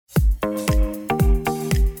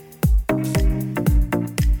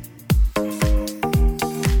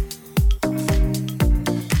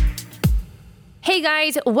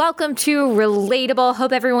Hey guys, welcome to Relatable.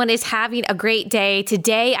 Hope everyone is having a great day.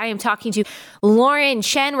 Today I am talking to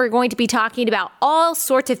Chen. We're going to be talking about all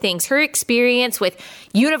sorts of things, her experience with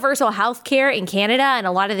universal healthcare in Canada and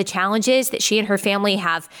a lot of the challenges that she and her family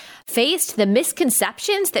have faced, the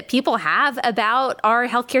misconceptions that people have about our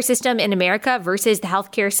healthcare system in America versus the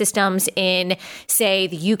healthcare systems in, say,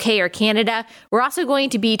 the UK or Canada. We're also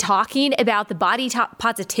going to be talking about the body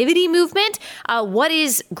positivity movement, what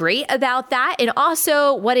is great about that, and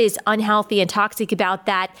also what is unhealthy and toxic about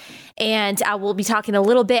that. And we'll be talking a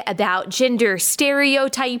little bit about gender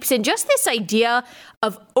stereotypes and just this idea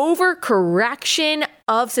of overcorrection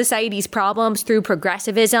of society's problems through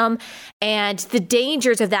progressivism and the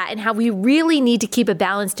dangers of that and how we really need to keep a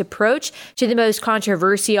balanced approach to the most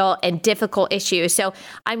controversial and difficult issues. So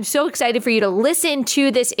I'm so excited for you to listen to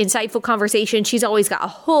this insightful conversation. She's always got a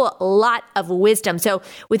whole lot of wisdom. So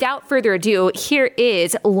without further ado, here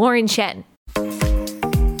is Chen.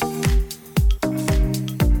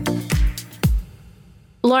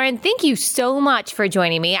 Lauren, thank you so much for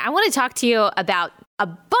joining me. I want to talk to you about a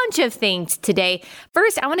bunch of things today.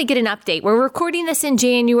 First, I want to get an update. We're recording this in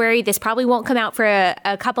January. This probably won't come out for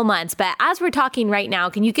a couple months, but as we're talking right now,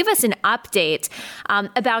 can you give us an update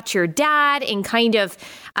about your dad and kind of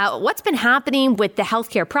what's been happening with the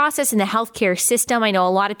healthcare process and the healthcare system? I know a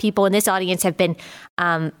lot of people in this audience have been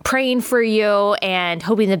praying for you and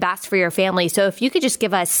hoping the best for your family. So if you could just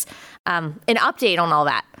give us an update on all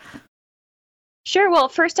that. Sure. Well,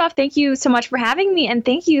 first off, thank you so much for having me. And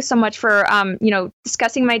thank you so much for,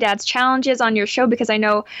 discussing my dad's challenges on your show, because I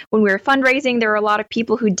know when we were fundraising, there were a lot of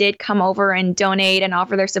people who did come over and donate and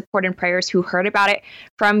offer their support and prayers who heard about it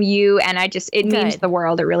from you. And it means the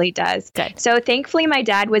world. It really does. Good. So thankfully, my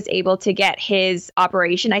dad was able to get his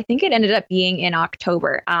operation. I think it ended up being in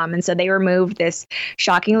October. And so they removed this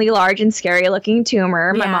shockingly large and scary looking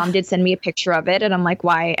tumor. My mom did send me a picture of it and I'm like,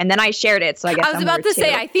 why? And then I shared it. So I guess I was about to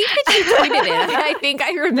say, I think that you tweeted it. I think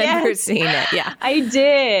I remember seeing it. Yeah, I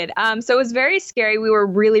did. So it was very scary. We were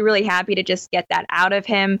really, really happy to just get that out of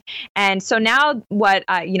him. And so now what,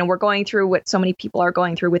 we're going through, what so many people are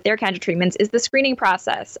going through with their cancer treatments, is the screening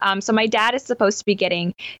process. So my dad is supposed to be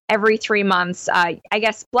getting every 3 months,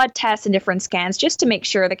 blood tests and different scans just to make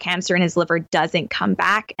sure the cancer in his liver doesn't come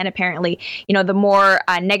back. And apparently, the more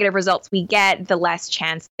negative results we get, the less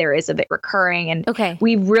chance there is of it recurring. And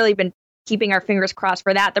we've really been keeping our fingers crossed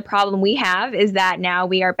for that. The problem we have is that now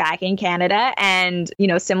we are back in Canada, and,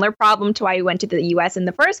 similar problem to why we went to the US in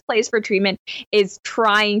the first place for treatment is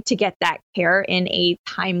trying to get that care in a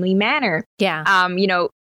timely manner. Yeah.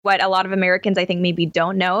 What a lot of Americans, I think, maybe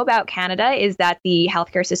don't know about Canada is that the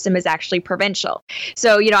healthcare system is actually provincial.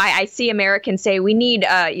 So, I see Americans say we need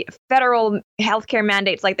federal healthcare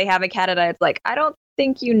mandates like they have in Canada. It's like, I don't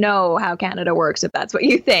think you know how Canada works if that's what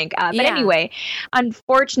you think. But anyway,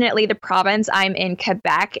 unfortunately, the province I'm in,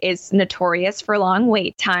 Quebec, is notorious for long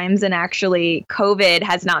wait times. And actually, COVID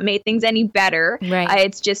has not made things any better. Right.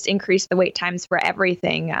 It's just increased the wait times for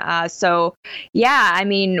everything.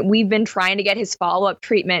 We've been trying to get his follow-up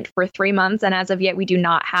treatment for 3 months. And as of yet, we do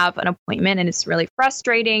not have an appointment. And it's really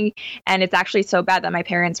frustrating. And it's actually so bad that my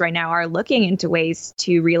parents right now are looking into ways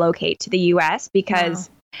to relocate to the US because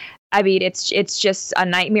it's just a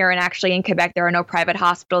nightmare. And actually in Quebec, there are no private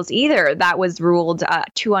hospitals either. That was ruled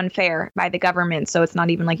too unfair by the government. So it's not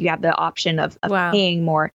even like you have the option of paying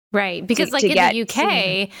more. Right. Because in the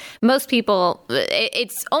UK, most people,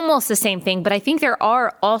 it's almost the same thing. But I think there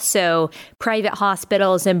are also private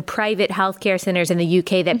hospitals and private healthcare centers in the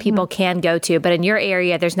UK that people can go to. But in your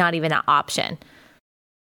area, there's not even that option.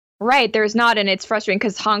 Right. There's not. And it's frustrating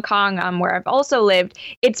because Hong Kong, where I've also lived,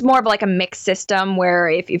 it's more of like a mixed system where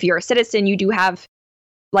if you're a citizen, you do have,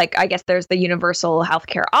 there's the universal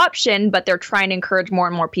healthcare option, but they're trying to encourage more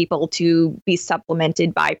and more people to be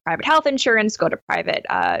supplemented by private health insurance, go to private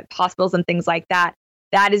hospitals and things like that.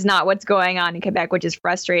 That is not what's going on in Quebec, which is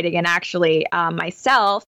frustrating. And actually,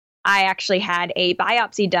 myself, I actually had a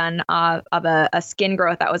biopsy done of a skin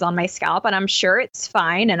growth that was on my scalp, and I'm sure it's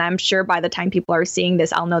fine. And I'm sure by the time people are seeing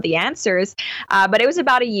this, I'll know the answers. But it was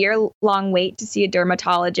about a year-long wait to see a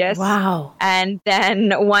dermatologist. Wow. And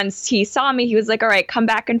then once he saw me, he was like, all right, come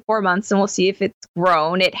back in 4 months and we'll see if it's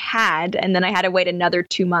grown. It had. And then I had to wait another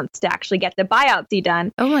 2 months to actually get the biopsy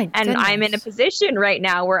done. Oh my goodness. And I'm in a position right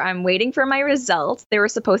now where I'm waiting for my results. They were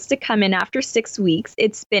supposed to come in after 6 weeks.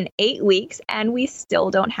 It's been 8 weeks and we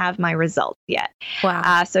still don't have my results yet.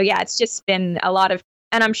 Wow. It's just been a lot of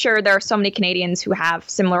And I'm sure there are so many Canadians who have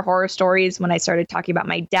similar horror stories. When I started talking about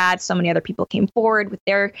my dad, so many other people came forward with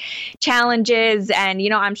their challenges. And,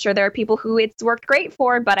 I'm sure there are people who it's worked great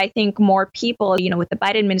for, but I think more people, with the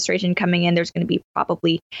Biden administration coming in, there's going to be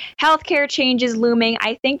probably healthcare changes looming.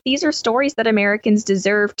 I think these are stories that Americans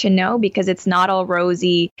deserve to know, because it's not all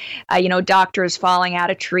rosy, doctors falling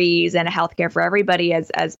out of trees and healthcare for everybody,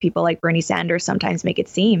 as people like Bernie Sanders sometimes make it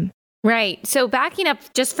seem. Right. So backing up,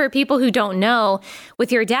 just for people who don't know,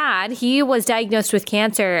 with your dad, he was diagnosed with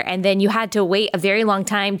cancer, and then you had to wait a very long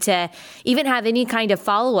time to even have any kind of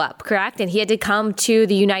follow-up, correct? And he had to come to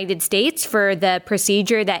the United States for the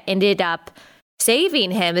procedure that ended up saving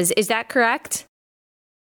him. Is that correct?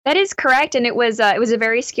 That is correct. And it was a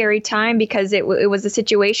very scary time, because it was a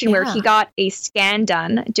situation where he got a scan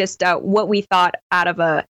done, just what we thought out of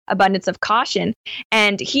a abundance of caution.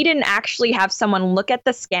 And he didn't actually have someone look at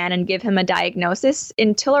the scan and give him a diagnosis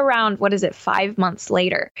until around, 5 months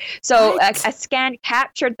later. So a scan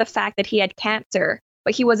captured the fact that he had cancer,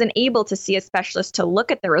 but he wasn't able to see a specialist to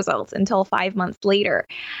look at the results until 5 months later.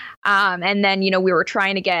 And then, we were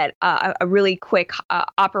trying to get a really quick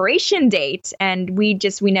operation date, and we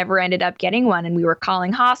never ended up getting one. And we were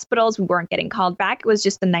calling hospitals. We weren't getting called back. It was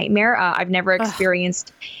just a nightmare. I've never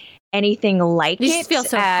experienced anything like it. You just feel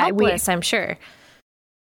so helpless, I'm sure.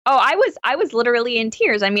 Oh, I was literally in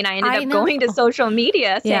tears. I mean, I ended up going to social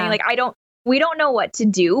media saying, we don't know what to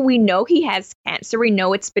do. We know he has cancer. We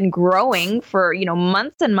know it's been growing for,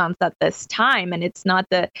 months and months at this time. And it's not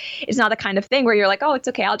the kind of thing where you're like, oh, it's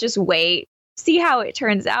okay, I'll just wait, see how it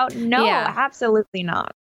turns out. No, absolutely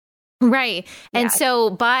not. Right. And so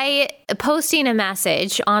by posting a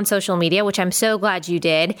message on social media, which I'm so glad you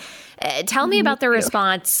did, tell me about the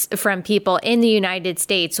response from people in the United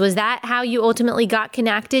States. Was that how you ultimately got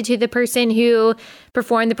connected to the person who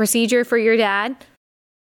performed the procedure for your dad?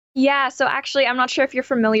 Yeah. So actually, I'm not sure if you're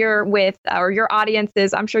familiar with, or your audience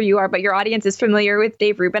is, I'm sure you are, but your audience is familiar with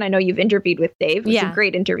Dave Rubin. I know you've interviewed with Dave. It was a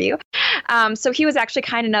great interview. So he was actually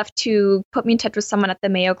kind enough to put me in touch with someone at the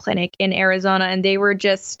Mayo Clinic in Arizona, and they were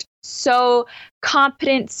just so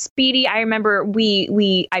competent, speedy. I remember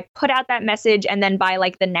I put out that message, and then by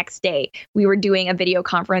the next day, we were doing a video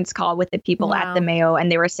conference call with the people at the Mayo,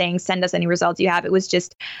 and they were saying, send us any results you have. It was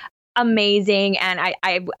just amazing. And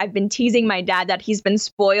I've been teasing my dad that he's been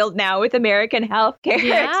spoiled now with American healthcare,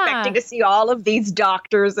 expecting to see all of these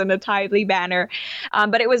doctors in a timely manner.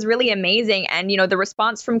 But it was really amazing. And, the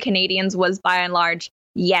response from Canadians was, by and large,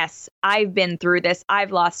 yes, I've been through this.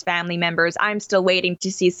 I've lost family members. I'm still waiting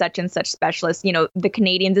to see such and such specialists. The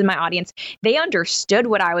Canadians in my audience, they understood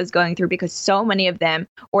what I was going through, because so many of them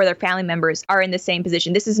or their family members are in the same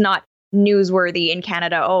position. This is not newsworthy in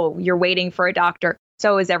Canada. Oh, you're waiting for a doctor.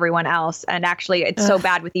 So is everyone else. And actually, it's so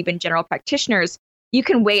bad with even general practitioners. You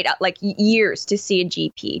can wait years to see a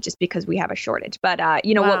GP just because we have a shortage. But,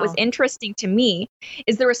 what was interesting to me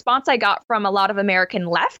is the response I got from a lot of American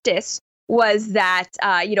leftists was that,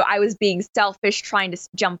 I was being selfish, trying to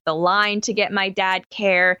jump the line to get my dad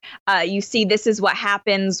care. You see, this is what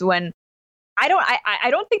happens when I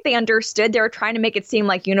don't think they understood. They were trying to make it seem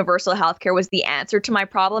like universal healthcare was the answer to my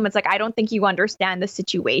problem. It's I don't think you understand the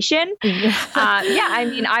situation.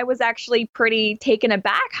 I was actually pretty taken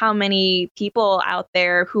aback how many people out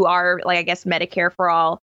there who are Medicare for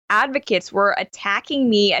All advocates were attacking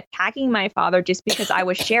me, attacking my father, just because I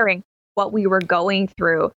was sharing what we were going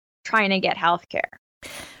through trying to get healthcare.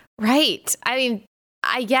 Right. I mean,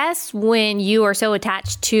 I guess when you are so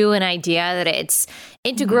attached to an idea that it's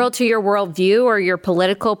integral to your worldview or your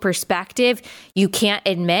political perspective, you can't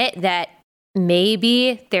admit that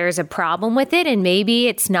maybe there's a problem with it and maybe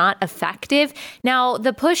it's not effective. Now,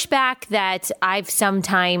 the pushback that I've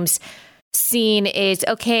sometimes seen is,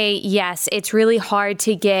 okay, yes, it's really hard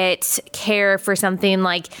to get care for something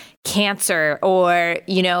like cancer or,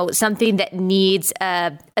 something that needs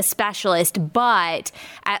a specialist, but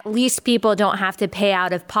at least people don't have to pay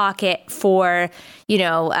out of pocket for,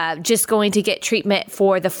 just going to get treatment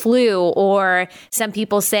for the flu. Or some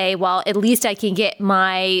people say, well, at least I can get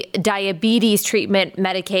my diabetes treatment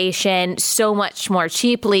medication so much more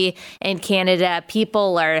cheaply in Canada.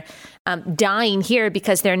 People are dying here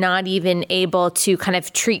because they're not even able to kind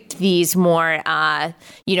of treat these more,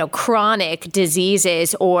 chronic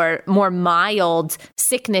diseases or more mild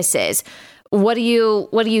sicknesses. What do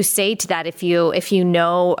you say to that if you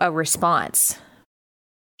know a response?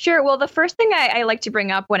 Sure. Well, the first thing I like to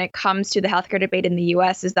bring up when it comes to the healthcare debate in the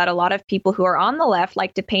U.S. is that a lot of people who are on the left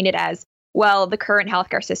like to paint it as well, the current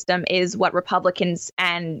healthcare system is what Republicans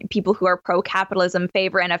and people who are pro-capitalism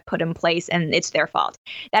favor and have put in place, and it's their fault.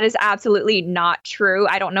 That is absolutely not true.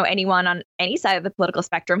 I don't know anyone on any side of the political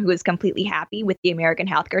spectrum who is completely happy with the American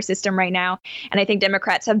healthcare system right now. And I think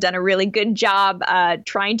Democrats have done a really good job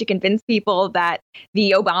trying to convince people that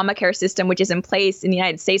the Obamacare system, which is in place in the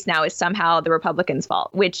United States now, is somehow the Republicans' fault,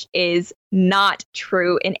 which is not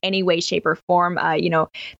true in any way, shape, or form.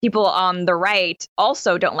 People on the right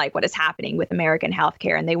also don't like what is happening with American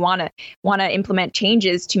healthcare, and they want to implement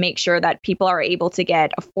changes to make sure that people are able to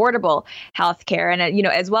get affordable healthcare, and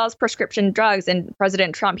as well as prescription drugs. And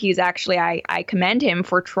President Trump, he's actually, I commend him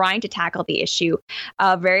for trying to tackle the issue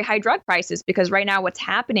of very high drug prices, because right now what's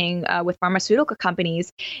happening with pharmaceutical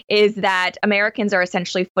companies is that Americans are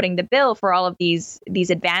essentially footing the bill for all of these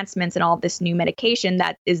advancements and all of this new medication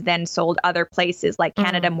that is then sold other places like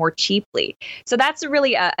Canada more cheaply. So that's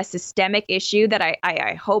really a systemic issue that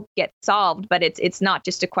I hope gets solved. But it's not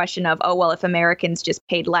just a question of, oh, well, if Americans just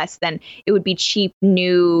paid less, then it would be cheap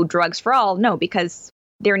new drugs for all. No, because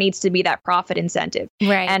there needs to be that profit incentive.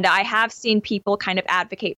 Right. And I have seen people kind of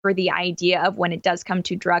advocate for the idea of, when it does come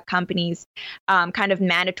to drug companies, kind of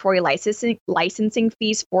mandatory licensing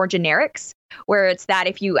fees for generics, where it's that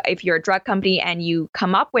if you're a drug company and you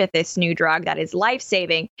come up with this new drug that is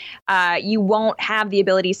life-saving, you won't have the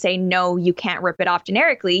ability to say, no, you can't rip it off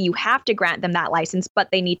generically. You have to grant them that license, but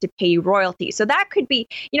they need to pay you royalties. So that could be,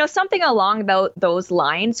 something along those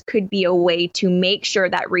lines could be a way to make sure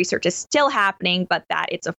that research is still happening, but that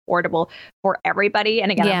it's affordable for everybody.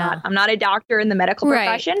 And again, I'm not a doctor in the medical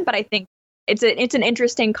profession, but I think it's an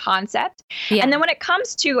interesting concept. Yeah. And then when it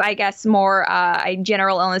comes to, I guess, more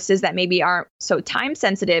general illnesses that maybe aren't so time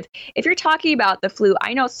sensitive, if you're talking about the flu,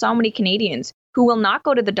 I know so many Canadians who will not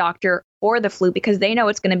go to the doctor for the flu because they know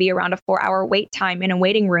it's going to be around a 4-hour wait time in a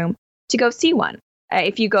waiting room to go see one.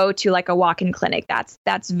 If you go to like a walk-in clinic,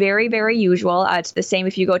 that's very, very usual. It's the same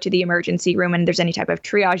if you go to the emergency room and there's any type of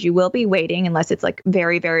triage, you will be waiting unless it's like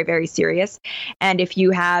very, very, very serious. And if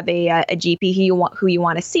you have a GP who you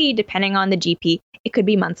want to see, depending on the GP, it could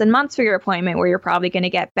be months and months for your appointment where you're probably going to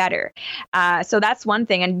get better. So that's one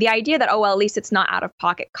thing. And the idea that, oh, well, at least it's not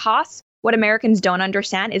out-of-pocket costs. What Americans don't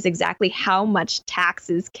understand is exactly how much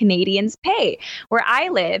taxes Canadians pay. Where I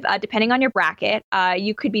live, depending on your bracket,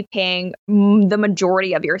 you could be paying the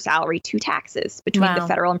majority of your salary to taxes between the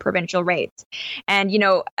federal and provincial rates. And,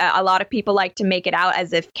 a lot of people like to make it out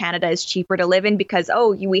as if Canada is cheaper to live in because,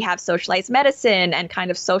 we have socialized medicine and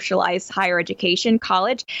kind of socialized higher education,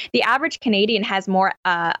 college. The average Canadian has more,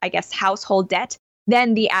 household debt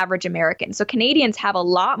than the average American. So Canadians have a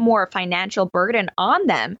lot more financial burden on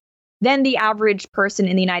them than the average person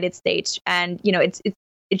in the United States. And, it's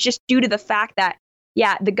just due to the fact that,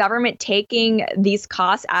 the government taking these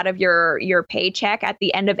costs out of your paycheck at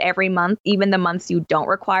the end of every month, even the months you don't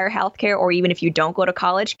require healthcare, or even if you don't go to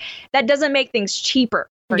college, that doesn't make things cheaper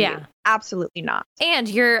for you. Absolutely not. And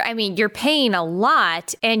you're paying a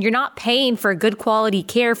lot, and you're not paying for good quality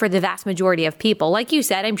care for the vast majority of people. Like you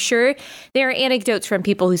said, I'm sure there are anecdotes from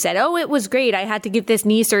people who said, oh, it was great. I had to get this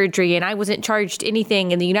knee surgery and I wasn't charged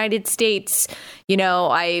anything. In the United States,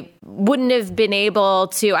 I wouldn't have been able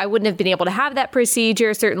to have that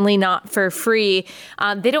procedure, certainly not for free.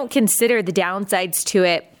 They don't consider the downsides to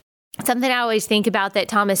it. Something I always think about that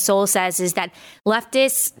Thomas Sowell says is that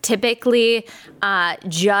leftists typically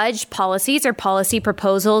judge policies or policy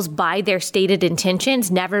proposals by their stated intentions,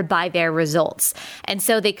 never by their results. And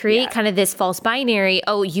so they create kind of this false binary.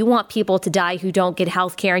 Oh, you want people to die who don't get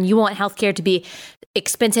health care, and you want health care to be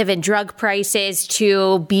expensive and drug prices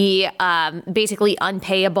to be basically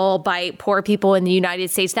unpayable by poor people in the United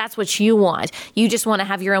States. That's what you want. You just want to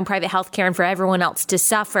have your own private health care and for everyone else to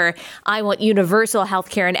suffer. I want universal health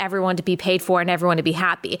care and everyone to be paid for and everyone to be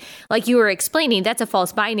happy. Like you were explaining, that's a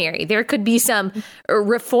false binary. There could be some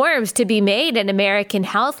reforms to be made in American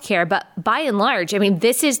health care, but by and large,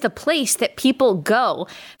 this is the place that people go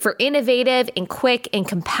for innovative and quick and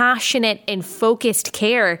compassionate and focused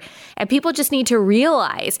care. And people just need to realize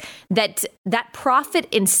that profit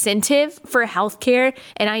incentive for healthcare,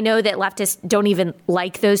 and I know that leftists don't even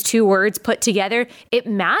like those two words put together, it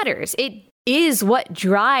matters. It is what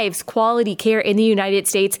drives quality care in the United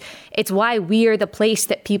States. It's why we are the place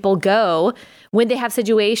that people go when they have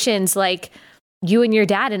situations like you and your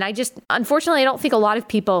dad. And unfortunately, I don't think a lot of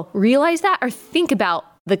people realize that or think about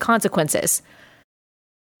the consequences.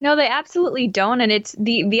 No, they absolutely don't. And it's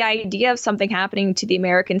the idea of something happening to the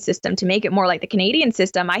American system to make it more like the Canadian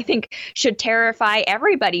system, I think should terrify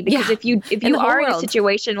everybody. Because Yeah. if In you the whole are in a world.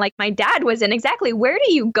 situation like my dad was in, exactly, where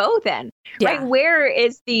do you go then? Right? Yeah. Where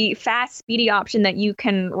is the fast, speedy option that you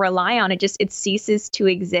can rely on? It ceases to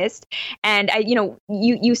exist. And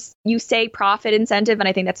you say profit incentive, and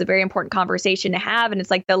I think that's a very important conversation to have. And it's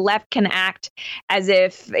like the left can act as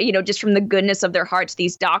if, just from the goodness of their hearts,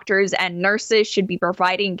 these doctors and nurses should be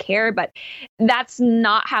providing care, but that's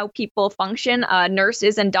not how people function.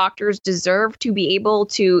 Nurses and doctors deserve to be able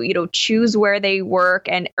to, choose where they work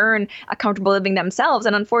and earn a comfortable living themselves.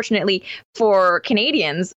 And unfortunately, for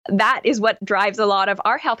Canadians, that is what drives a lot of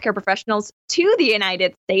our healthcare professionals to the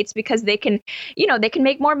United States, because they can, they can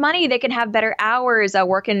make more money, they can have better hours,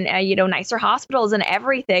 work in, nicer hospitals and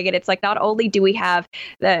everything. And it's like, not only do we have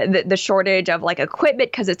the shortage of like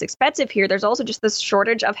equipment because it's expensive here, there's also just this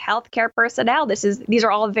shortage of healthcare personnel. These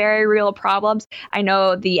are all very real problems. I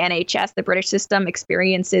know the NHS, the British system,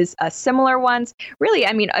 experiences similar ones. Really,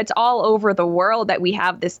 I mean, it's all over the world that we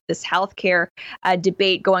have this healthcare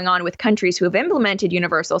debate going on with countries who have implemented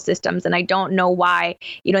universal systems. And I don't know why,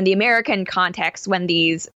 in the American context, when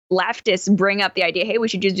these leftists bring up the idea, hey, we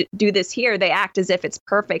should just do this here, they act as if it's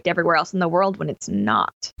perfect everywhere else in the world when it's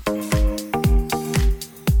not.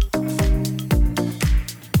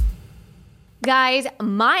 Guys,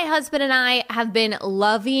 my husband and I have been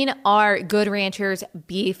loving our Good Ranchers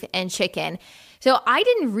beef and chicken. So I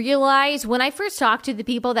didn't realize when I first talked to the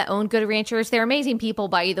people that own Good Ranchers, they're amazing people,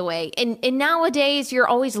 by the way. And nowadays, you're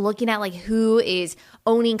always looking at like who is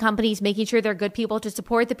owning companies, making sure they're good people to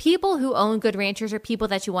support. The people who own Good Ranchers are people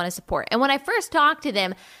that you want to support. And when I first talked to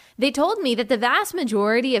them, they told me that the vast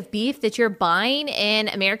majority of beef that you're buying in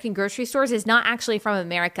American grocery stores is not actually from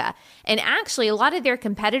America. And actually, a lot of their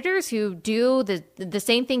competitors who do the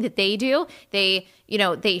same thing that they do, they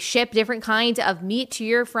ship different kinds of meat to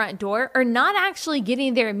your front door, are not actually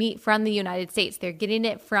getting their meat from the United States. They're getting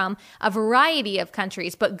it from a variety of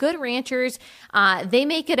countries. But Good Ranchers, they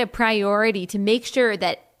make it a priority to make sure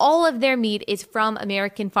that all of their meat is from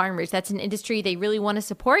American farmers. That's an industry they really want to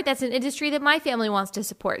support. That's an industry that my family wants to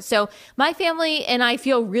support. So my family and I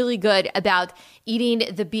feel really good about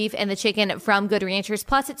eating the beef and the chicken from Good Ranchers.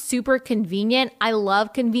 Plus, it's super convenient. I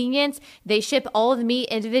love convenience. They ship all of the meat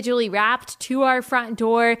individually wrapped to our front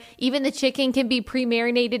door. Even the chicken can be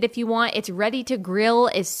pre-marinated if you want. It's ready to grill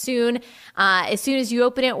as soon as you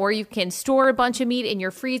open it, or you can store a bunch of meat in your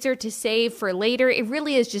freezer to save for later. It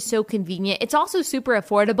really is just so convenient. It's also super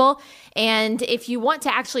affordable. And if you want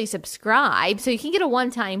to actually subscribe, so you can get a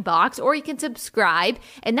one-time box or you can subscribe,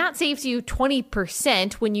 and that saves you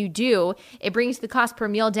 20% when you do. It brings the cost per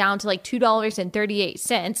meal down to like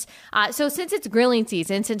 $2.38. So since it's grilling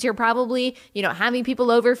season, since you're probably, having people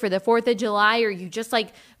over for the 4th of July, or you just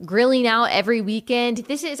like grilling out every weekend,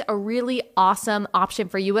 this is a really awesome option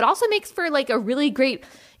for you. It also makes for like a really great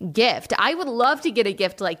gift. I would love to get a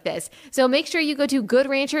gift like this. So make sure you go to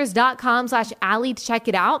goodranchers.com/Allie to check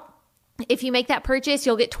it out. If you make that purchase,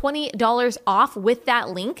 you'll get $20 off with that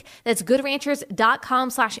link. That's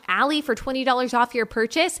goodranchers.com/Allie for $20 off your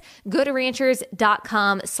purchase.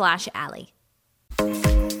 goodranchers.com/Allie.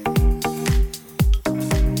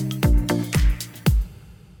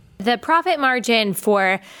 The profit margin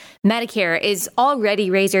for Medicare is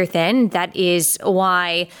already razor thin. That is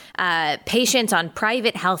why patients on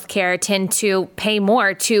private health care tend to pay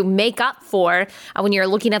more to make up for, when you're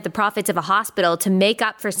looking at the profits of a hospital, to make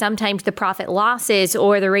up for sometimes the profit losses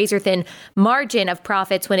or the razor thin margin of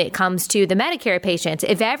profits when it comes to the Medicare patients.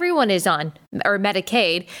 If everyone is on, or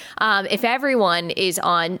Medicaid, if everyone is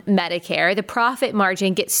on Medicare, the profit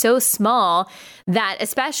margin gets so small that,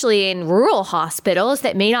 especially in rural hospitals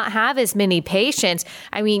that may not have as many patients,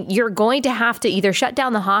 I mean, you're going to have to either shut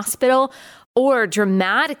down the hospital or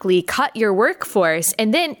dramatically cut your workforce.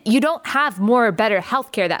 And then you don't have more or better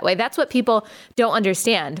healthcare that way. That's what people don't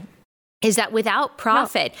understand, is that without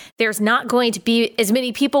profit, there's not going to be as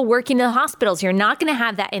many people working in the hospitals. You're not going to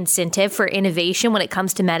have that incentive for innovation when it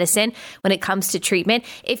comes to medicine, when it comes to treatment.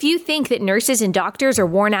 If you think that nurses and doctors are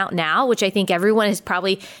worn out now, which I think everyone has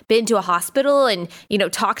probably been to a hospital and,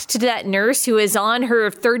 talked to that nurse who is on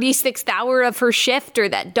her 36th hour of her shift, or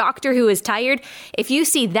that doctor who is tired, if you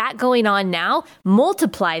see that going on now,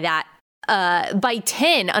 multiply that by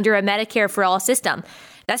 10 under a Medicare for All system.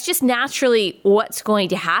 That's just naturally what's going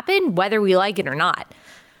to happen, whether we like it or not.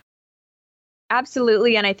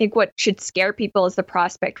 Absolutely. And I think what should scare people is the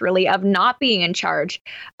prospect really of not being in charge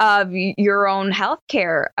of your own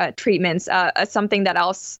healthcare treatments. Something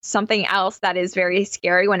else that is very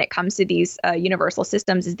scary when it comes to these universal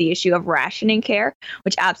systems is the issue of rationing care,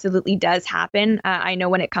 which absolutely does happen. I know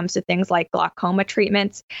when it comes to things like glaucoma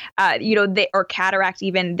treatments, or cataract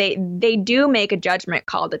even, they do make a judgment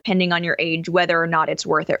call depending on your age, whether or not it's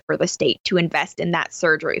worth it for the state to invest in that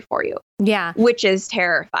surgery for you. Yeah. Which is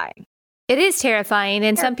terrifying. It is terrifying.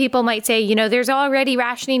 And some people might say, there's already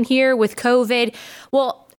rationing here with COVID.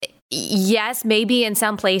 Well, yes, maybe in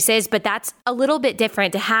some places, but that's a little bit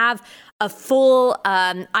different to have a full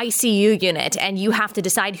ICU unit and you have to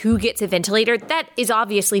decide who gets a ventilator. That is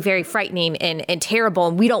obviously very frightening and terrible,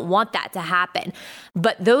 and we don't want that to happen.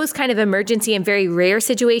 But those kind of emergency and very rare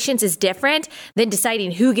situations is different than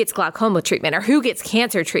deciding who gets glaucoma treatment or who gets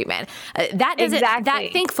cancer treatment. That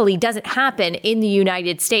thankfully doesn't happen in the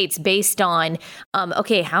United States based on,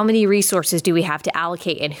 how many resources do we have to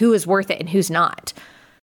allocate and who is worth it and who's not.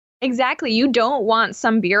 Exactly. You don't want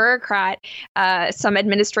some bureaucrat, some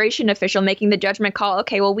administration official making the judgment call.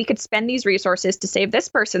 Okay, well, we could spend these resources to save this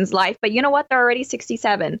person's life, but you know what? They're already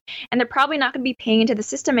 67 and they're probably not going to be paying into the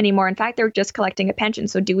system anymore. In fact, they're just collecting a pension.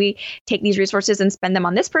 So do we take these resources and spend them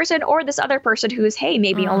on this person or this other person who is,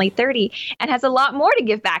 maybe only 30 and has a lot more to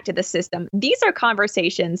give back to the system? These are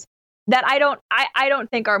conversations that I don't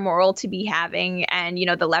think are moral to be having. And,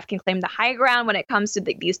 the left can claim the high ground when it comes to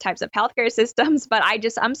these types of healthcare systems. But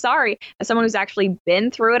I'm sorry, as someone who's actually been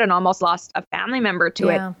through it and almost lost a family member to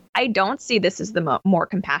it, I don't see this as the more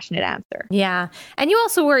compassionate answer. Yeah. And you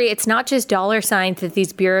also worry it's not just dollar signs that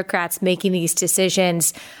these bureaucrats making these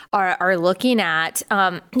decisions are looking at.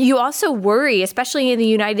 You also worry, especially in the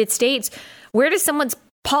United States, where does someone's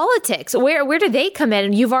politics, where do they come in?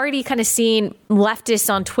 And you've already kind of seen leftists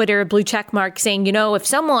on Twitter, blue check mark, saying, if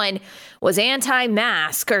someone was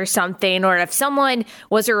anti-mask or something, or if someone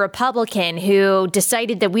was a Republican who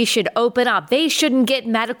decided that we should open up, they shouldn't get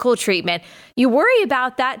medical treatment. You worry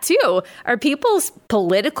about that too. Are people's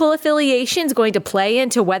political affiliations going to play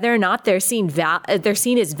into whether or not they're seen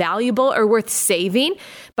as valuable or worth saving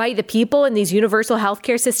by the people in these universal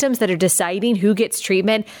healthcare systems that are deciding who gets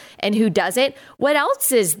treatment and who doesn't? What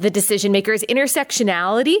else is the decision maker? Is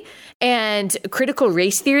intersectionality and critical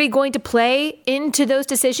race theory going to play into those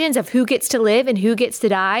decisions of who gets to live and who gets to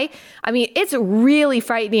die? I mean, it's really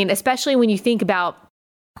frightening, especially when you think about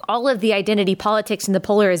all of the identity politics and the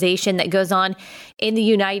polarization that goes on in the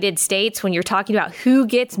United States when you're talking about who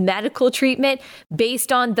gets medical treatment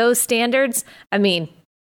based on those standards. I mean,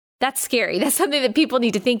 that's scary. That's something that people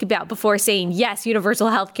need to think about before saying, yes, universal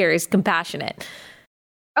healthcare is compassionate.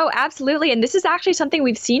 Oh, absolutely. And this is actually something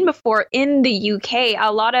we've seen before in the UK.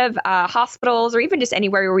 A lot of hospitals or even just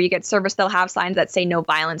anywhere where you get service, they'll have signs that say no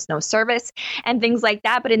violence, no service and things like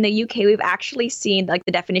that. But in the UK, we've actually seen the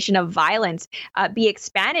definition of violence be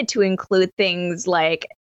expanded to include things like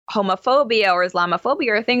homophobia or Islamophobia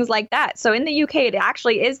or things like that. So in the UK, it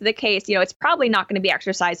actually is the case. It's probably not going to be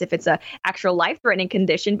exercised if it's a actual life-threatening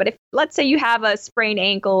condition. But if, let's say you have a sprained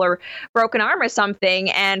ankle or broken arm or something,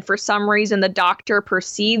 and for some reason the doctor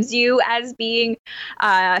perceives you as being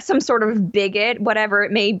some sort of bigot, whatever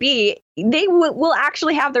it may be, they will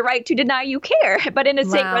actually have the right to deny you care. But in a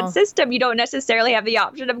state-run system, you don't necessarily have the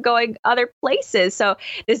option of going other places. So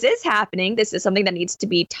this is happening. This is something that needs to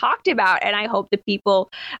be talked about. And I hope that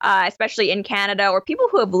people, especially in Canada, or people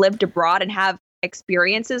who have lived abroad and have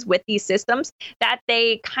experiences with these systems, that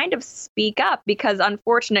they kind of speak up, because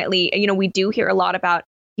unfortunately, we do hear a lot about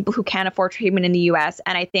people who can't afford treatment in the US.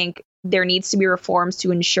 And I think there needs to be reforms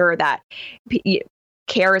to ensure that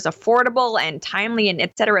care is affordable and timely and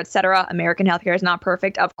et cetera, et cetera. American healthcare is not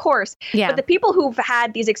perfect, of course. Yeah. But the people who've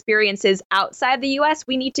had these experiences outside the US,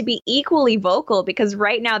 we need to be equally vocal, because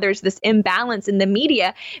right now there's this imbalance in the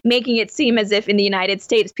media, making it seem as if in the United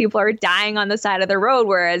States, people are dying on the side of the road,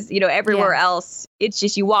 whereas, everywhere else, it's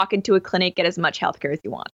just you walk into a clinic, get as much healthcare as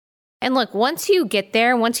you want. And look, once you get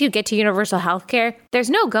there, once you get to universal health care, there's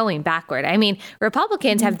no going backward. I mean,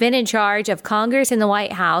 Republicans have been in charge of Congress and the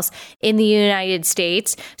White House in the United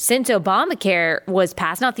States since Obamacare was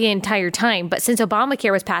passed, not the entire time, but since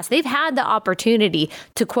Obamacare was passed, they've had the opportunity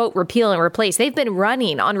to, quote, repeal and replace. They've been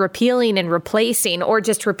running on repealing and replacing, or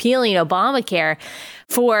just repealing Obamacare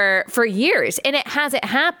for years, and it hasn't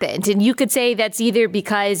happened. And you could say that's either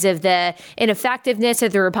because of the ineffectiveness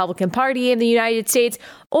of the Republican Party in the United States,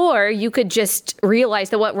 or you could just realize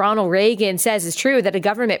that what Ronald Reagan says is true, that a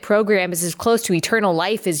government program is as close to eternal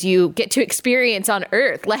life as you get to experience on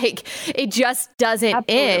Earth. Like, it just doesn't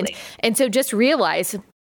end. And so just realize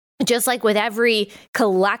just like with every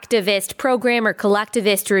collectivist program or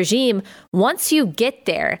collectivist regime, once you get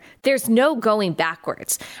there, there's no going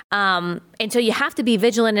backwards. And so you have to be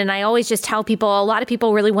vigilant. And I always just tell people, a lot of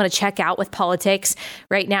people really want to check out with politics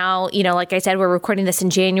right now. Like I said, we're recording this in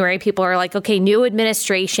January. People are like, okay, new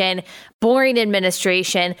administration, boring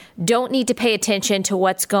administration, don't need to pay attention to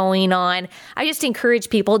what's going on. I just encourage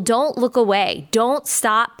people, don't look away. Don't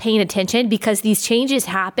stop paying attention, because these changes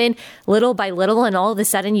happen little by little, and all of a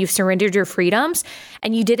sudden you've surrendered your freedoms,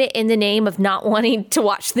 and you did it in the name of not wanting to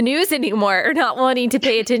watch the news anymore or not wanting to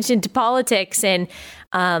pay attention to politics. And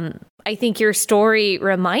I think your story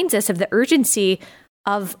reminds us of the urgency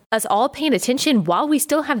of us all paying attention while we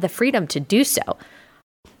still have the freedom to do so.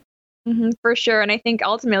 For sure. And I think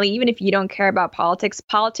ultimately, even if you don't care about politics,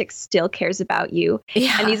 politics still cares about you.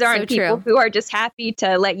 Yeah, and these aren't people who are just happy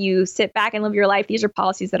to let you sit back and live your life. These are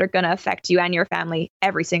policies that are going to affect you and your family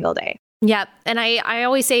every single day. Yeah. And I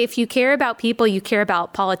always say, if you care about people, you care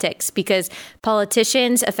about politics, because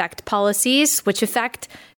politicians affect policies, which affect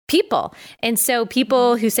people. And so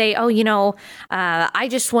people who say, oh, I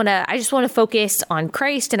just want to focus on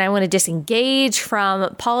Christ and I want to disengage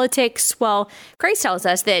from politics. Well, Christ tells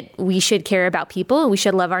us that we should care about people and we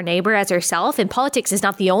should love our neighbor as ourselves. And politics is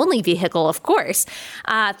not the only vehicle, of course,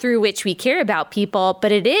 through which we care about people,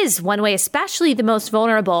 but it is one way, especially the most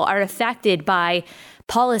vulnerable are affected by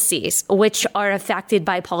policies, which are affected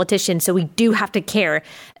by politicians. So we do have to care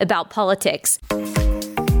about politics.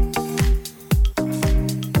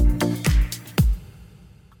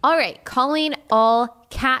 All right, calling all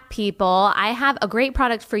cat people, I have a great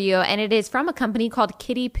product for you, and it is from a company called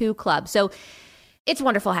Kitty Poo Club. So it's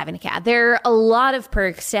wonderful having a cat. There are a lot of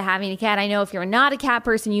perks to having a cat. I know if you're not a cat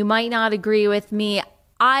person, you might not agree with me.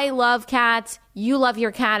 I love cats. You love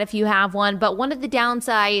your cat if you have one. But one of the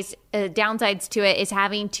downsides to it is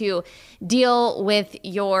having to deal with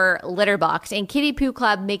your litter box. And Kitty Poo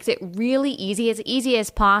Club makes it really easy as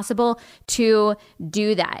possible to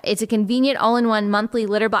do that. It's a convenient all-in-one monthly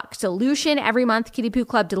litter box solution. Every month, Kitty Poo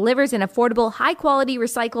Club delivers an affordable, high-quality,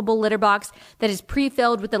 recyclable litter box that is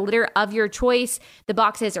pre-filled with the litter of your choice. The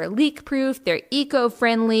boxes are leak-proof. They're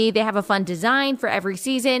eco-friendly. They have a fun design for every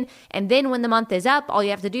season. And then when the month is up, all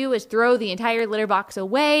you have to do is throw the entire litter box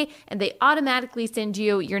away, and they automatically send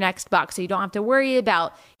you your next box. So you don't have to worry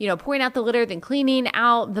about, pouring out the litter, then cleaning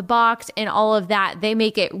out the box and all of that. They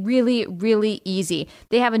make it really, really easy.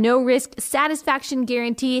 They have a no-risk satisfaction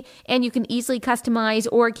guarantee, and you can easily customize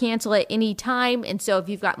or cancel at any time. And so if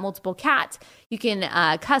you've got multiple cats, you can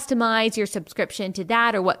customize your subscription to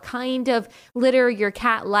that or what kind of litter your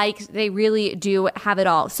cat likes. They really do have it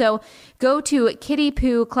all. So go to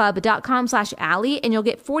kittypooclub.com/Allie and you'll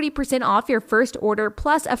get 40% off your first order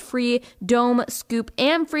plus a free dome scoop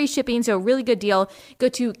and free shipping. So really good deal. Go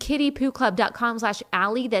to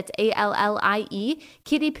kittypooclub.com/Allie. That's ALLIE.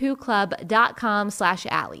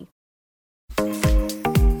 kittypooclub.com/Allie.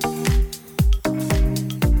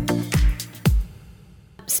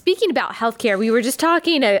 Speaking about healthcare, we were just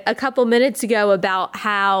talking a couple minutes ago about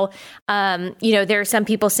how, there are some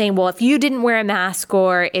people saying, well, if you didn't wear a mask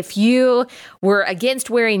or if you were against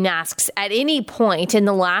wearing masks at any point in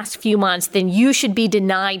the last few months, then you should be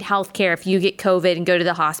denied healthcare if you get COVID and go to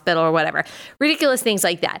the hospital or whatever. Ridiculous things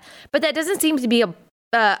like that. But that doesn't seem to be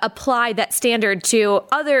apply that standard to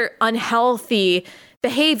other unhealthy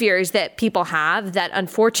behaviors that people have that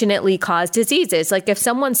unfortunately cause diseases. Like if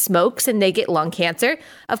someone smokes and they get lung cancer,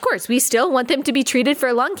 of course, we still want them to be treated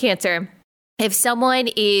for lung cancer. If someone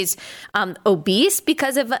is obese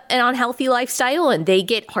because of an unhealthy lifestyle and they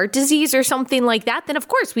get heart disease or something like that, then of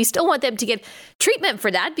course, we still want them to get treatment for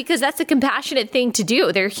that because that's a compassionate thing to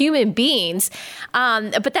do. They're human beings.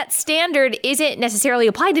 But that standard isn't necessarily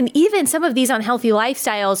applied. And even some of these unhealthy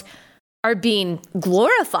lifestyles are being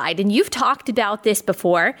glorified. And you've talked about this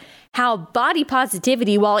before, how body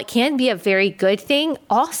positivity, while it can be a very good thing,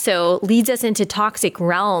 also leads us into toxic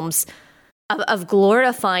realms of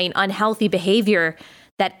glorifying unhealthy behavior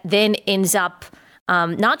that then ends up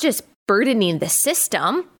not just burdening the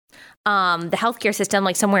system, the healthcare system,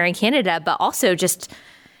 like somewhere in Canada, but also just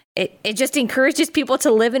it just encourages people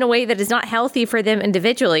to live in a way that is not healthy for them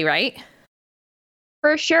individually, right?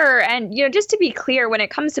 For sure. And, just to be clear, when it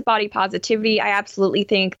comes to body positivity, I absolutely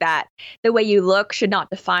think that the way you look should not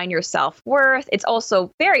define your self-worth. It's also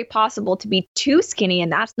very possible to be too skinny,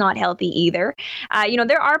 and that's not healthy either.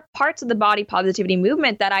 There are parts of the body positivity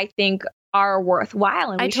movement that I think are worthwhile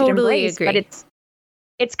and we should embrace. Agree. But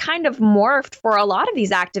it's kind of morphed for a lot of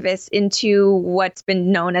these activists into what's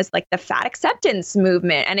been known as like the fat acceptance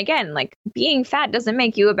movement. And again, like being fat doesn't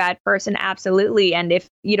make you a bad person. Absolutely. And if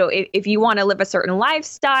you want to live a certain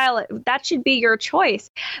lifestyle, that should be your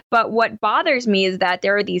choice. But what bothers me is that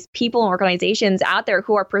there are these people and organizations out there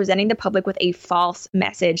who are presenting the public with a false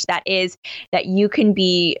message that is that you can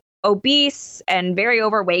be obese and very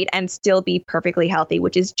overweight and still be perfectly healthy,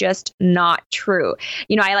 which is just not true.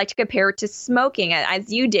 I like to compare it to smoking,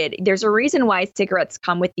 as you did. There's a reason why cigarettes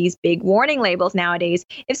come with these big warning labels nowadays.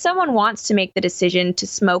 If someone wants to make the decision to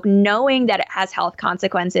smoke knowing that it has health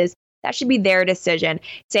consequences, that should be their decision.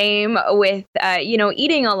 Same with,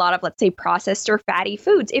 eating a lot of, let's say, processed or fatty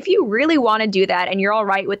foods. If you really want to do that and you're all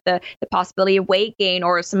right with the possibility of weight gain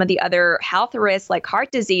or some of the other health risks like heart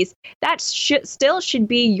disease, that still should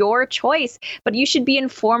be your choice. But you should be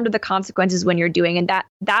informed of the consequences when you're doing. And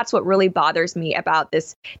that's what really bothers me about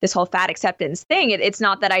this whole fat acceptance thing. It's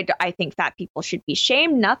not that I think fat people should be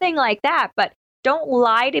shamed, nothing like that. But don't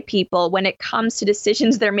lie to people when it comes to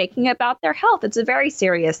decisions they're making about their health. It's a very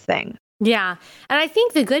serious thing. Yeah. And I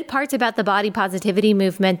think the good parts about the body positivity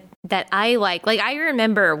movement that I like I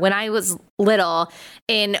remember when I was little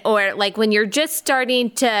or when you're just starting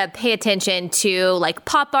to pay attention to like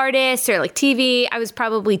pop artists or like TV, I was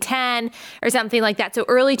probably 10 or something like that. So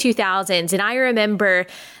early 2000s. And I remember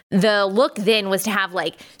the look then was to have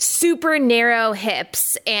like super narrow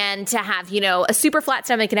hips and to have, a super flat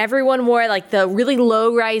stomach, and everyone wore like the really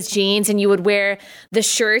low rise jeans, and you would wear the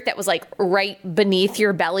shirt that was like right beneath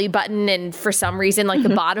your belly button. And for some reason, like the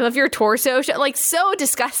bottom of your torso, like so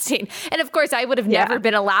disgusting. And of course I would have never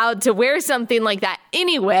been allowed to wear something like that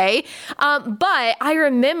anyway. But I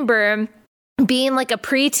remember being like a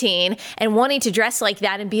preteen and wanting to dress like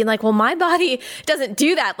that and being like, well, my body doesn't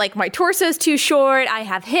do that. Like my torso's too short. I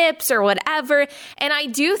have hips or whatever. And I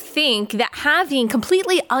do think that having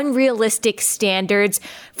completely unrealistic standards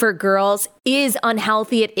for girls is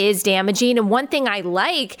unhealthy. It is damaging. And one thing I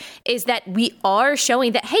like is that we are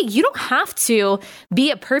showing that, hey, you don't have to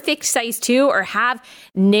be a perfect size 2 or have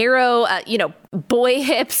narrow, boy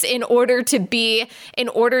hips in order to be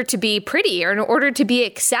pretty or in order to be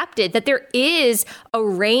accepted, that there is a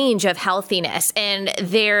range of healthiness and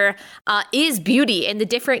there is beauty in the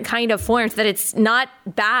different kind of forms, that it's not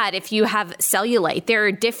bad if you have cellulite. There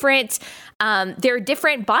are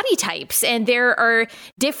different body types and there are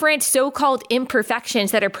different so-called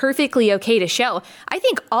imperfections that are perfectly okay to show. I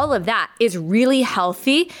think all of that is really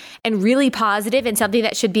healthy and really positive and something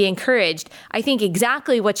that should be encouraged. I think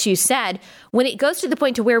exactly what you said, when it goes to the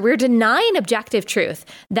point to where we're denying objective truth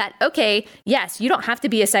that, okay, yes, you don't have to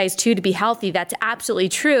be a size 2 to be healthy. That's absolutely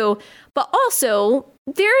true. But also,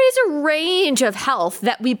 there is a range of health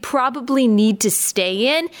that we probably need to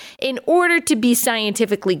stay in order to be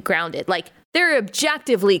scientifically grounded. Like, there are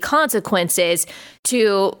objectively consequences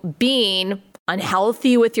to being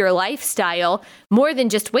unhealthy with your lifestyle more than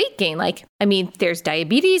just weight gain. There's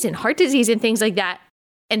diabetes and heart disease and things like that.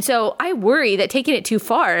 And so I worry that taking it too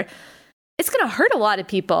far, it's going to hurt a lot of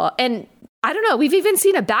people. And I don't know, we've even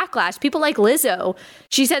seen a backlash. People like Lizzo,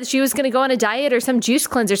 she said she was going to go on a diet or some juice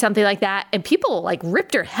cleanse or something like that. And people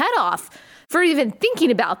ripped her head off for even thinking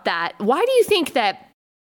about that. Why do you think that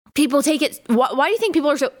people take it? Why do you think people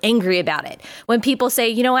are so angry about it? When people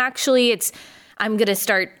say, actually I'm going to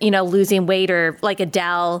start, losing weight, or like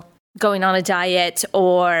Adele going on a diet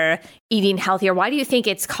or eating healthier. Why do you think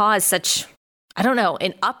it's caused such,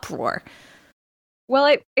 an uproar? Well,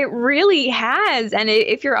 it really has. And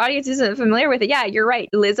if your audience isn't familiar with it, yeah, you're right.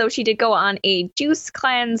 Lizzo, she did go on a juice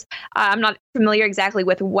cleanse. I'm not familiar exactly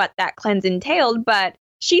with what that cleanse entailed, but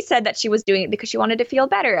she said that she was doing it because she wanted to feel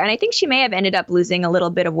better. And I think she may have ended up losing a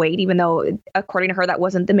little bit of weight, even though, according to her, that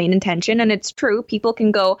wasn't the main intention. And it's true. People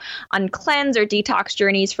can go on cleanse or detox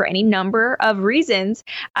journeys for any number of reasons.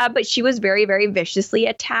 But she was very, very viciously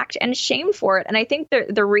attacked and shamed for it. And I think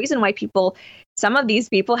the reason why some of these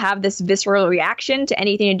people have this visceral reaction to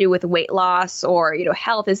anything to do with weight loss or,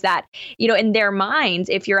 health is that, in their minds,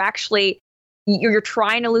 if you're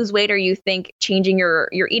trying to lose weight or you think changing your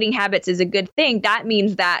eating habits is a good thing, that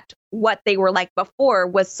means that what they were like before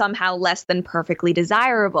was somehow less than perfectly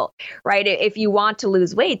desirable, right? If you want to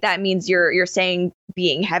lose weight, that means you're saying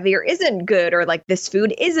being heavier isn't good, or like this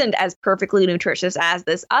food isn't as perfectly nutritious as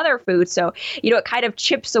this other food. So, it kind of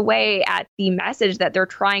chips away at the message that they're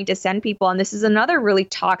trying to send people. And this is another really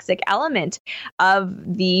toxic element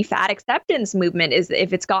of the fat acceptance movement, is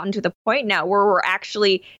if it's gotten to the point now where we're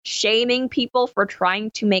actually shaming people for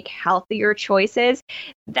trying to make healthier choices.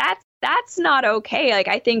 That's that's not okay. Like,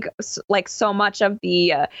 I think like so much of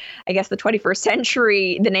the, I guess the 21st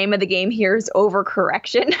century, the name of the game here is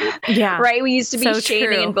overcorrection. Yeah. Right? We used to be So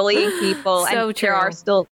shaming true. and bullying people. So And true. there are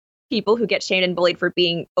still people who get shamed and bullied for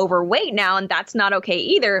being overweight now, and that's not okay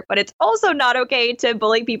either. But it's also not okay to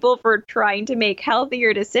bully people for trying to make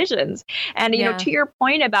healthier decisions. And, you know, to your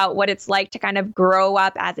point about what it's like to kind of grow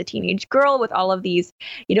up as a teenage girl with all of these,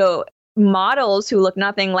 you know, models who look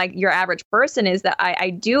nothing like your average person, is that I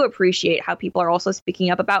do appreciate how people are also speaking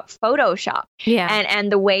up about Photoshop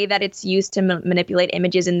and the way that it's used to manipulate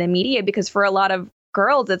images in the media, because for a lot of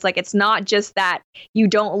girls, it's like, it's not just that you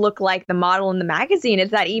don't look like the model in the magazine,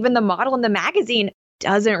 it's that even the model in the magazine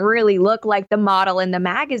doesn't really look like the model in the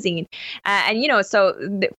magazine. And, you know, so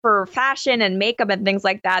for fashion and makeup and things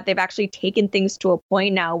like that, they've actually taken things to a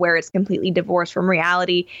point now where it's completely divorced from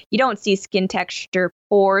reality. You don't see skin texture,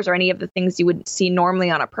 pores, or any of the things you would see normally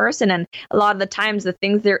on a person. And a lot of the times the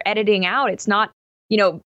things they're editing out, it's not, you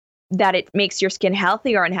know, that it makes your skin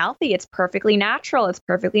healthy or unhealthy. It's perfectly natural. It's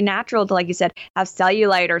perfectly natural to, like you said, have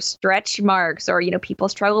cellulite or stretch marks, or, you know, people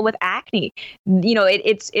struggle with acne. You know,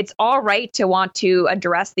 it's all right to want to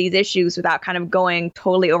address these issues without kind of going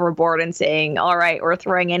totally overboard and saying, all right, we're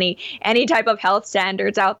throwing any type of health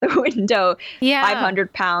standards out the window.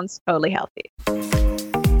 500 pounds, totally healthy.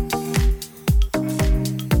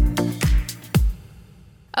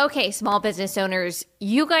 Okay, small business owners,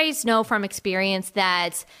 you guys know from experience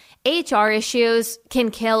that HR issues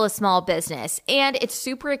can kill a small business, and it's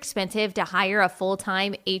super expensive to hire a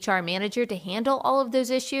full-time HR manager to handle all of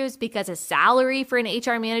those issues, because a salary for an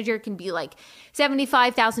HR manager can be like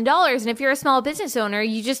 $75,000. And if you're a small business owner,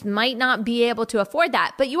 you just might not be able to afford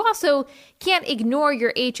that. But you also can't ignore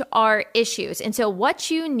your HR issues. And so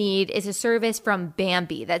what you need is a service from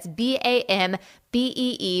Bambee. That's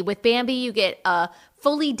BAMBEE. With Bambee, you get a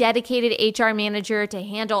fully dedicated HR manager to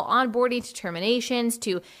handle onboarding to terminations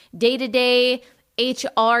to day-to-day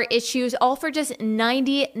HR issues, all for just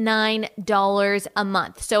 $99 a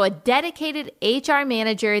month. So a dedicated HR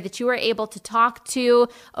manager that you are able to talk to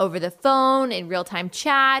over the phone, in real-time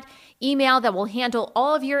chat, email, that will handle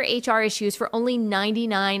all of your HR issues for only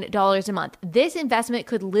 $99 a month. This investment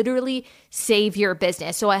could literally save your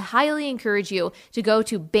business. So I highly encourage you to go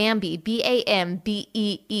to Bambee,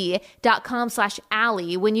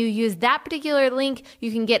 BAMBEE.com/Allie. When you use that particular link,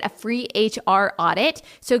 you can get a free HR audit.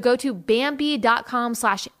 So go to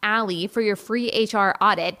Bambee.com/Allie for your free HR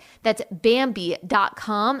audit. That's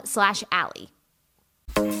Bambee.com/Allie.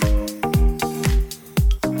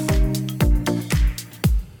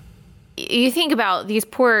 You think about these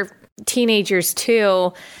poor teenagers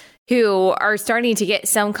too, who are starting to get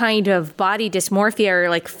some kind of body dysmorphia or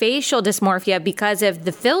like facial dysmorphia because of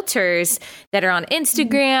the filters that are on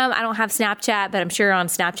Instagram. I don't have Snapchat, but I'm sure on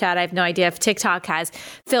Snapchat, I have no idea if TikTok has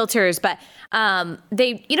filters, but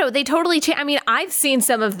they totally change. I mean, I've seen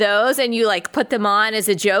some of those, and you like put them on as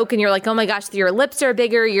a joke and you're like, oh my gosh, your lips are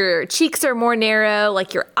bigger, your cheeks are more narrow,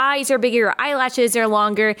 like your eyes are bigger, your eyelashes are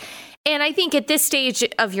longer. And I think at this stage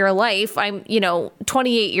of your life, I'm,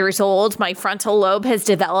 28 years old, my frontal lobe has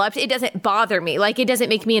developed. It doesn't bother me. Like, it doesn't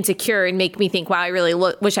make me insecure and make me think, wow, I really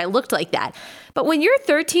wish I looked like that. But when you're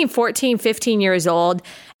 13, 14, 15 years old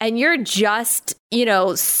and you're just,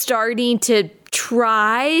 starting to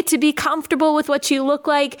try to be comfortable with what you look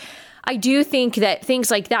like, I do think that things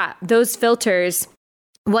like that, those filters,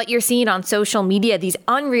 what you're seeing on social media, these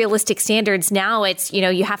unrealistic standards now, it's,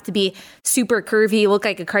 you have to be super curvy, look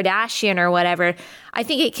like a Kardashian or whatever. I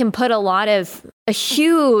think it can put a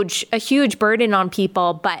huge burden on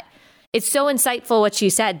people, but it's so insightful what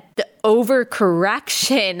you said. The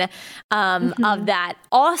overcorrection of that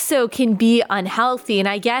also can be unhealthy. And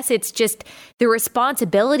I guess it's just the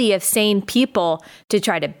responsibility of sane people to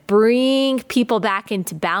try to bring people back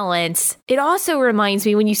into balance. It also reminds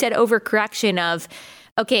me when you said overcorrection of,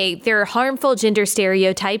 okay, there are harmful gender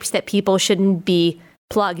stereotypes that people shouldn't be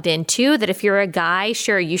plugged into, that if you're a guy,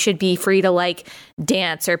 sure, you should be free to like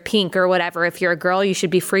dance or pink or whatever. If you're a girl, you should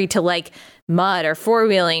be free to like mud or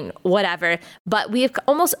four-wheeling, whatever. But we have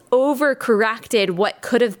almost overcorrected what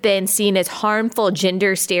could have been seen as harmful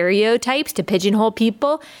gender stereotypes to pigeonhole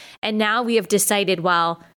people. And now we have decided,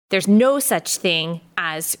 well, there's no such thing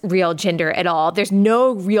as real gender at all. There's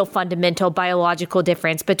no real fundamental biological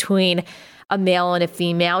difference between a male and a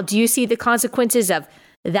female. Do you see the consequences of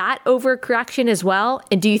that overcorrection as well?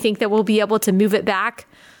 And do you think that we'll be able to move it back?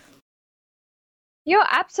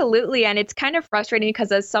 Absolutely. And it's kind of frustrating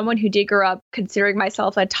because as someone who did grow up considering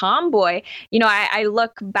myself a tomboy, I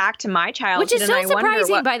look back to my childhood. Which is so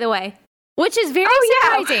surprising, by the way. Which is very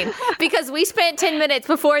surprising because we spent 10 minutes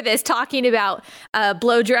before this talking about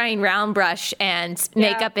blow drying round brush and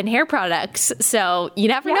makeup and hair products. So you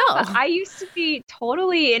never know. I used to be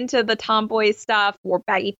totally into the tomboy stuff, wore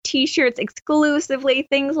baggy t-shirts exclusively,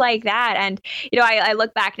 things like that. And, I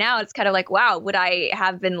look back now, it's kind of like, wow, would I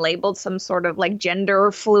have been labeled some sort of like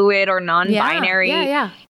gender fluid or non-binary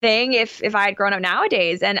thing if I had grown up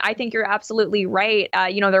nowadays? And I think you're absolutely right.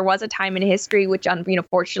 There was a time in history, which,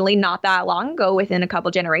 fortunately not that long ago, within a couple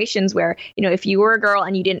generations, where, if you were a girl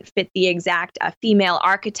and you didn't fit the exact female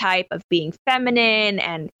archetype of being feminine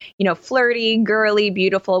and, flirty, girly,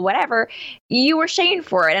 beautiful, whatever, you were shamed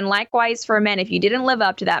for it. And likewise for men, if you didn't live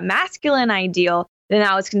up to that masculine ideal, then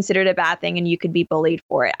that was considered a bad thing and you could be bullied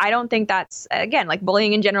for it. I don't think that's, again, like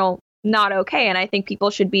bullying in general, not okay. And I think people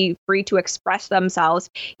should be free to express themselves,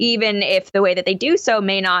 even if the way that they do so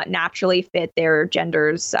may not naturally fit their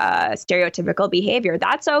gender's stereotypical behavior.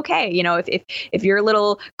 That's okay. If your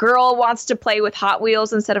little girl wants to play with Hot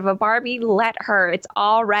Wheels instead of a Barbie, let her. It's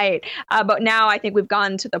all right. But now I think we've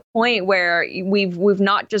gotten to the point where we've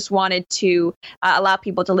not just wanted to allow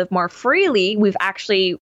people to live more freely. We've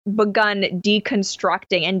actually begun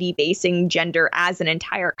deconstructing and debasing gender as an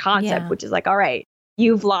entire concept, which is like, all right,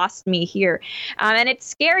 you've lost me here. And it's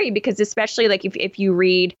scary because especially like if you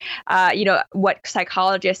read, what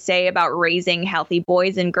psychologists say about raising healthy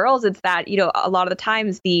boys and girls, it's that, a lot of the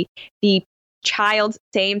times the child's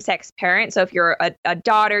same-sex parent, so if you're a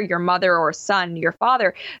daughter, your mother, or son, your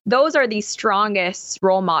father, those are the strongest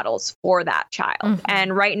role models for that child.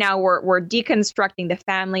 And right now we're deconstructing the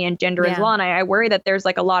family and gender as well. And I worry that there's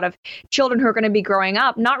like a lot of children who are going to be growing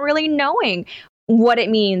up not really knowing what it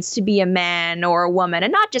means to be a man or a woman,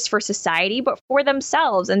 and not just for society, but for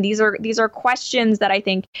themselves. And these are questions that I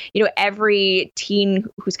think, every teen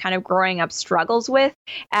who's kind of growing up struggles with.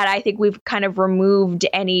 And I think we've kind of removed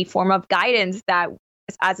any form of guidance that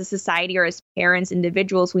as a society or as parents,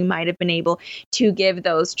 individuals, we might have been able to give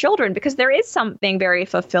those children, because there is something very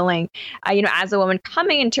fulfilling, as a woman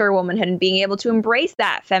coming into her womanhood and being able to embrace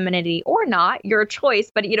that femininity or not, your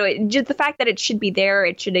choice. But, just the fact that it should be there,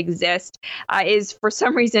 it should exist, is for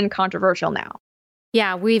some reason controversial now.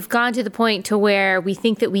 Yeah, we've gone to the point to where we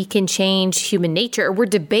think that we can change human nature. We're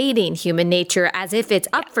debating human nature as if it's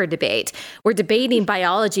up for debate. We're debating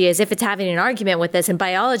biology as if it's having an argument with us. And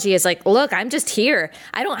biology is like, look, I'm just here.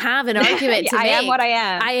 I don't have an argument to make. I am what I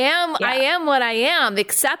am. I am what I am.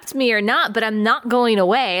 Accept me or not, but I'm not going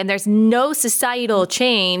away. And there's no societal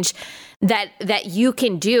change that you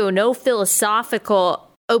can do, no philosophical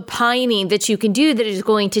opining that you can do that is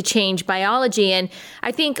going to change biology. And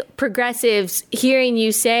I think progressives, hearing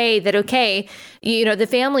you say that, okay, the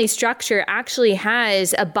family structure actually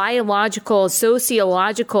has a biological,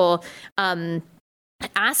 sociological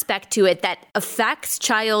aspect to it that affects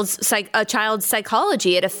a child's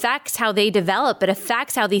psychology. It affects how they develop. It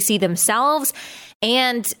affects how they see themselves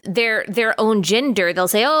and their own gender. They'll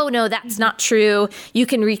say, oh, no, that's not true. You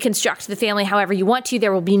can reconstruct the family however you want to.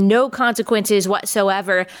 There will be no consequences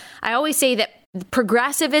whatsoever. I always say that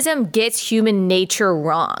progressivism gets human nature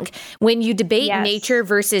wrong. When you debate nature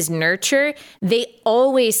versus nurture, they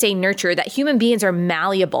always say nurture, that human beings are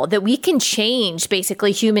malleable, that we can change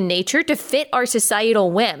basically human nature to fit our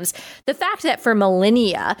societal whims. The fact that for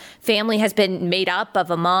millennia, family has been made up of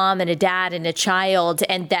a mom and a dad and a child,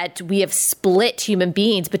 and that we have split human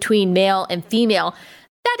beings between male and female,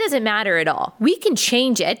 that doesn't matter at all. We can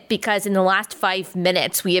change it because in the last 5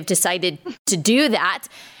 minutes, we have decided to do that.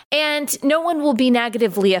 And no one will be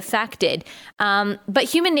negatively affected. But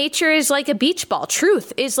human nature is like a beach ball.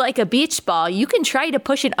 Truth is like a beach ball. You can try to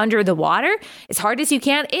push it under the water as hard as you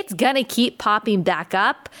can. It's going to keep popping back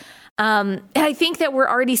up. And I think that we're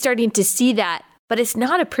already starting to see that. But it's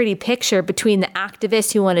not a pretty picture between the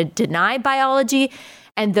activists who want to deny biology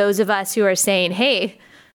and those of us who are saying, hey,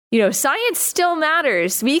 science still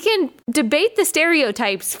matters. We can debate the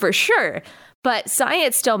stereotypes for sure, but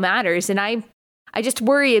science still matters. And I just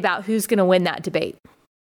worry about who's going to win that debate.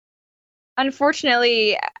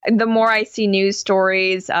 Unfortunately, the more I see news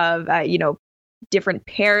stories of, different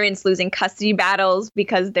parents losing custody battles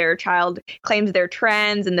because their child claims they're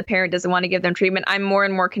trans and the parent doesn't want to give them treatment, I'm more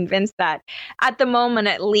and more convinced that at the moment,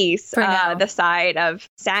 at least, the side of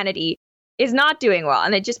sanity is not doing well.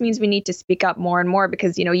 And it just means we need to speak up more and more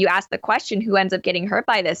because, you ask the question, who ends up getting hurt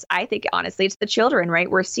by this? I think, honestly, it's the children, right?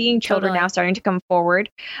 We're seeing children now starting to come forward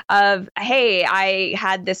of, hey, I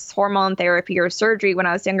had this hormone therapy or surgery when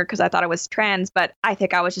I was younger because I thought I was trans, but I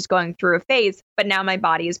think I was just going through a phase. But now my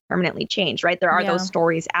body is permanently changed, right? There are those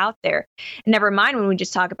stories out there. And never mind when we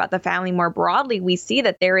just talk about the family more broadly, we see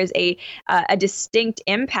that there is a distinct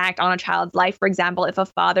impact on a child's life. For example, if a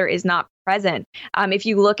father is not present. If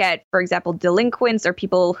you look at, for example, delinquents or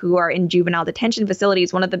people who are in juvenile detention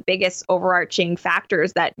facilities, one of the biggest overarching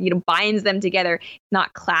factors that binds them together,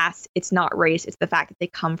 not class, it's not race, it's the fact that they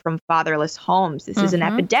come from fatherless homes. This is an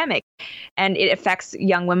epidemic, and it affects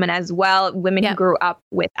young women as well. Women who grew up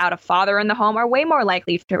without a father in the home are way more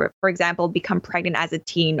likely to, for example, become pregnant as a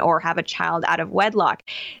teen or have a child out of wedlock.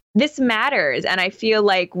 This matters, and I feel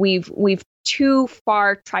like we've too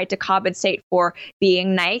far tried to compensate for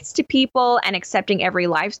being nice to people and accepting every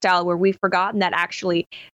lifestyle, where we've forgotten that actually,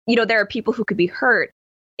 there are people who could be hurt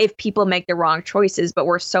if people make the wrong choices, but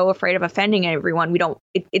we're so afraid of offending everyone.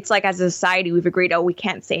 It's like as a society, we've agreed, we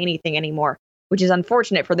can't say anything anymore, which is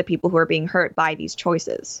unfortunate for the people who are being hurt by these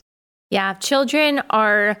choices. Yeah, children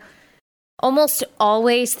are almost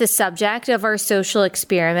always the subject of our social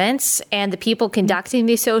experiments, and the people conducting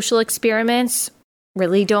these social experiments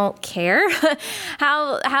really don't care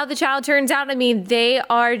how the child turns out. I mean,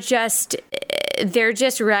 they're just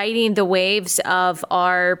riding the waves of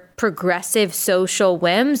our progressive social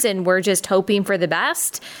whims, and we're just hoping for the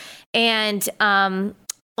best. And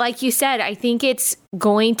like you said, I think it's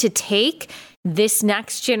going to take this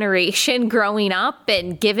next generation growing up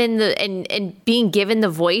and being given the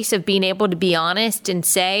voice of being able to be honest and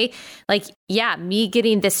say, like, yeah, me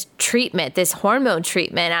getting this treatment, this hormone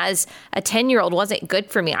treatment as a 10-year-old wasn't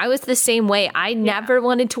good for me. I was the same way. I never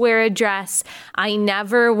wanted to wear a dress. I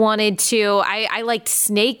never wanted to. I liked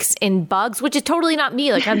snakes and bugs, which is totally not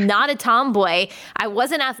me. Like, I'm not a tomboy. I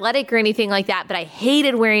wasn't athletic or anything like that, but I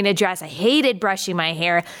hated wearing a dress. I hated brushing my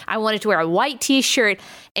hair. I wanted to wear a white t-shirt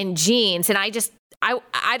and jeans. And I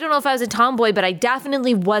don't know if I was a tomboy, but I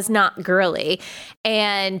definitely was not girly.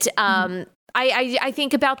 And I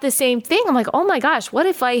think about the same thing. I'm like, oh my gosh, what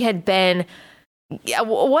if my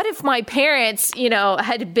parents,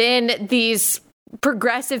 had been these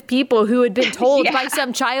progressive people who had been told by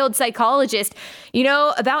some child psychologist,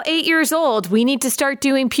 about 8 years old, we need to start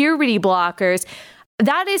doing puberty blockers.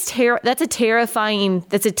 That's a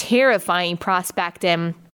terrifying prospect.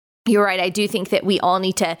 And you're right. I do think that we all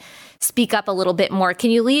need to speak up a little bit more.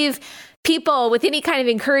 Can you leave people with any kind of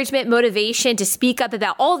encouragement, motivation to speak up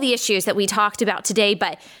about all the issues that we talked about today,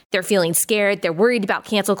 but they're feeling scared, they're worried about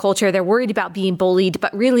cancel culture, they're worried about being bullied,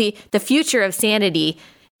 but really the future of sanity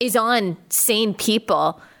is on sane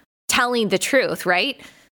people telling the truth, right?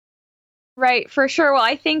 Right, for sure. Well,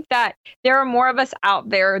 I think that there are more of us out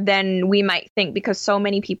there than we might think, because so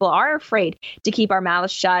many people are afraid to keep our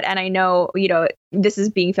mouths shut. And I know, this is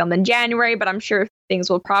being filmed in January, but I'm sure things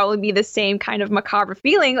will probably be the same kind of macabre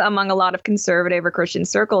feeling among a lot of conservative or Christian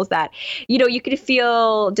circles that, you could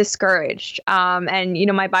feel discouraged.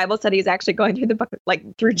 And my Bible study is actually going through the book,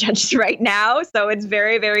 through Judges right now. So it's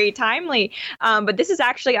very, very timely. But this is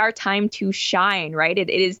actually our time to shine, right? It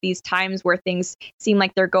is these times where things seem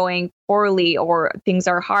like they're going poorly or things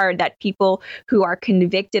are hard, that people who are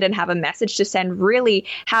convicted and have a message to send really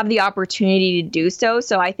have the opportunity to do so.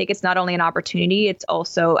 So I think it's not only an opportunity, it's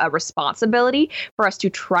also a responsibility for us to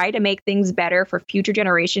try to make things better for future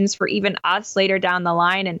generations, for even us later down the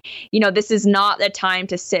line. And, this is not the time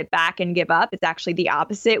to sit back and give up. It's actually the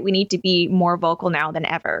opposite. We need to be more vocal now than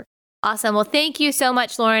ever. Awesome. Well, thank you so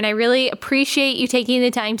much, Lauren. I really appreciate you taking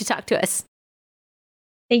the time to talk to us.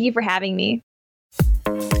 Thank you for having me.